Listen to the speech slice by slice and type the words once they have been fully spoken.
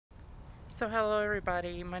So hello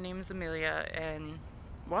everybody, my name is Amelia and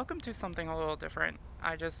welcome to something a little different.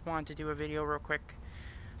 I just wanted to do a video real quick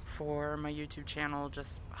for my YouTube channel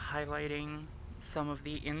just highlighting some of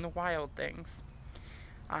the in the wild things.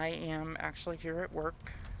 I am actually here at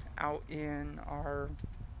work out in our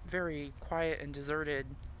very quiet and deserted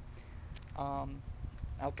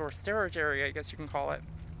outdoor storage area, I guess you can call it.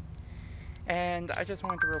 And I just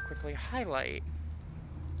wanted to real quickly highlight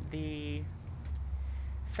the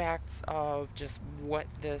facts of just what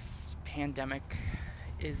this pandemic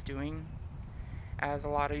is doing. As a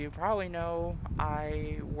lot of you probably know,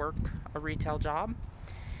 I work a retail job,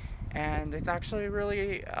 and it's actually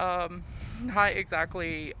really not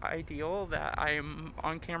exactly ideal that I am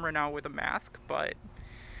on camera now with a mask, but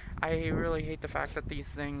I really hate the fact that these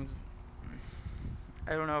things,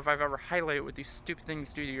 I don't know if I've ever highlighted what these stupid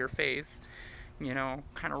things do to your face, you know,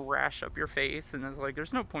 kind of rash up your face, and it's like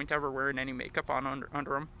there's no point ever wearing any makeup on under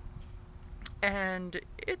them. And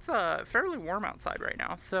it's fairly warm outside right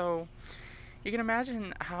now, so you can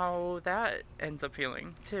imagine how that ends up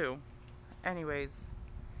feeling too. Anyways,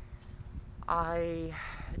 I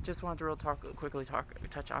just wanted to quickly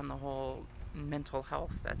touch on the whole mental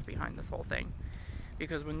health that's behind this whole thing,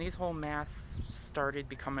 because when these whole masks started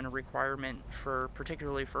becoming a requirement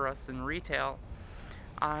particularly for us in retail,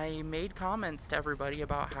 I made comments to everybody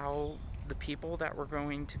about how the people that were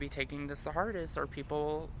going to be taking this the hardest are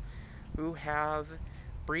people who have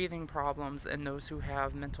breathing problems and those who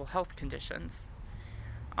have mental health conditions.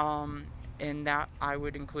 And that I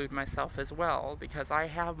would include myself as well, because I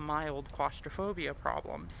have mild claustrophobia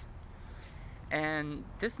problems. And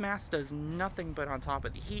this mask does nothing but, on top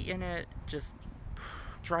of the heat in it, just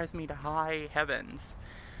drives me to high heavens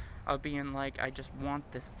of being like, I just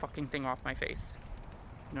want this fucking thing off my face.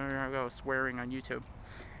 No, go swearing on YouTube.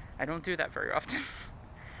 I don't do that very often.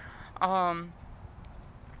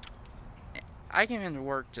 I came into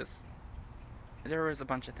work there was a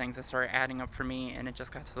bunch of things that started adding up for me, and it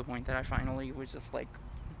just got to the point that I finally was just like,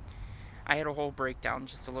 I had a whole breakdown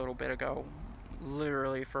just a little bit ago.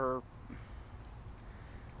 Literally for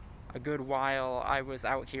a good while I was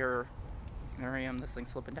out here, there I am, this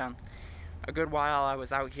thing's slipping down. A good while I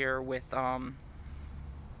was out here with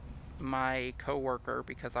my coworker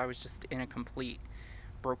because I was just in a complete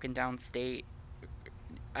broken down state.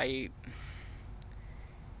 It's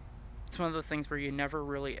one of those things where you never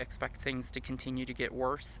really expect things to continue to get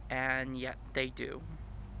worse, and yet they do.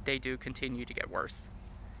 They do continue to get worse.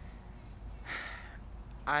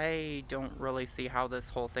 I don't really see how this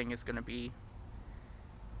whole thing is going to be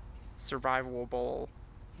survivable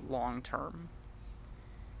long term.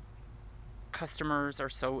 Customers are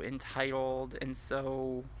so entitled and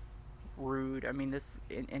so rude. I mean,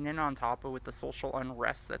 and then on top of with the social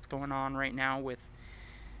unrest that's going on right now with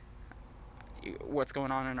what's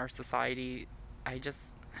going on in our society, I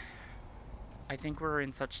think we're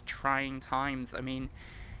in such trying times. I mean,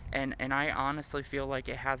 and I honestly feel like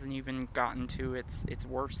it hasn't even gotten to its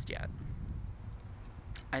worst yet.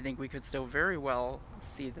 I think we could still very well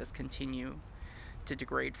see this continue to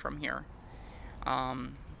degrade from here.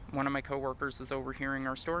 One of my coworkers was overhearing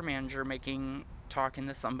our store manager talking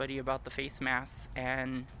to somebody about the face masks,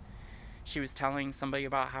 and she was telling somebody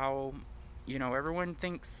about how, you know, everyone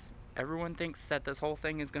thinks that this whole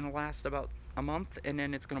thing is going to last about a month and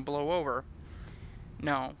then it's going to blow over.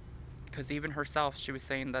 No, because even herself, she was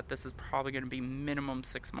saying that this is probably going to be minimum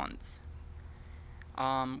 6 months.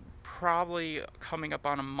 Probably coming up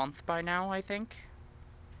on a month by now, I think.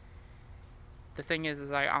 The thing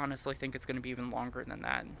is I honestly think it's going to be even longer than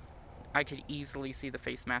that. I could easily see the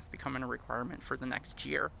face mask becoming a requirement for the next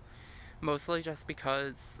year. Mostly just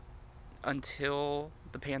because until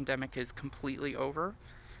the pandemic is completely over,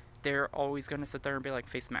 they're always going to sit there and be like,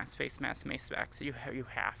 face mask, face mask, face mask. So you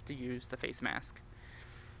have to use the face mask.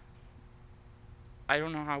 I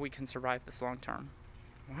don't know how we can survive this long term.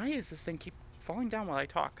 Why is this thing keep falling down while I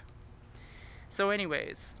talk? So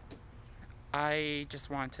anyways, I just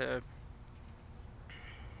want to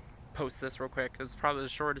post this real quick. This is probably the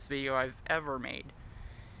shortest video I've ever made.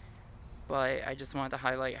 But I just wanted to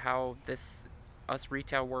highlight how us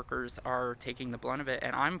retail workers are taking the blunt of it,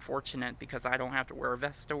 and I'm fortunate because I don't have to wear a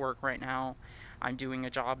vest to work right now. I'm doing a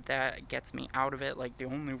job that gets me out of it. Like, the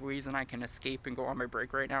only reason I can escape and go on my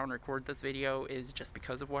break right now and record this video is just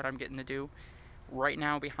because of what I'm getting to do. Right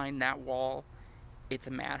now, behind that wall, it's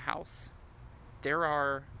a madhouse. There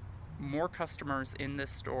are more customers in this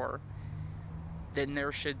store than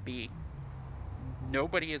there should be.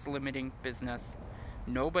 Nobody is limiting business.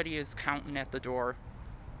 Nobody is counting at the door.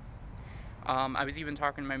 I was even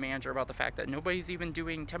talking to my manager about the fact that nobody's even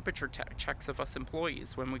doing temperature checks of us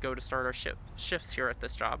employees when we go to start our shifts here at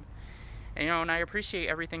this job. And, you know, and I appreciate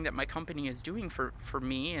everything that my company is doing for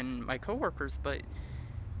me and my coworkers, but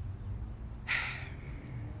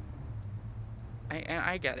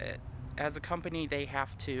I get it. As a company, they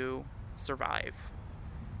have to survive.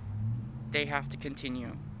 They have to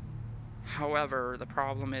continue. However, the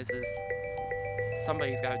problem is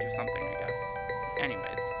somebody's got to do something, I guess.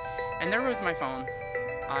 Anyways, and there was my phone.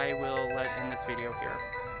 I will end this video here.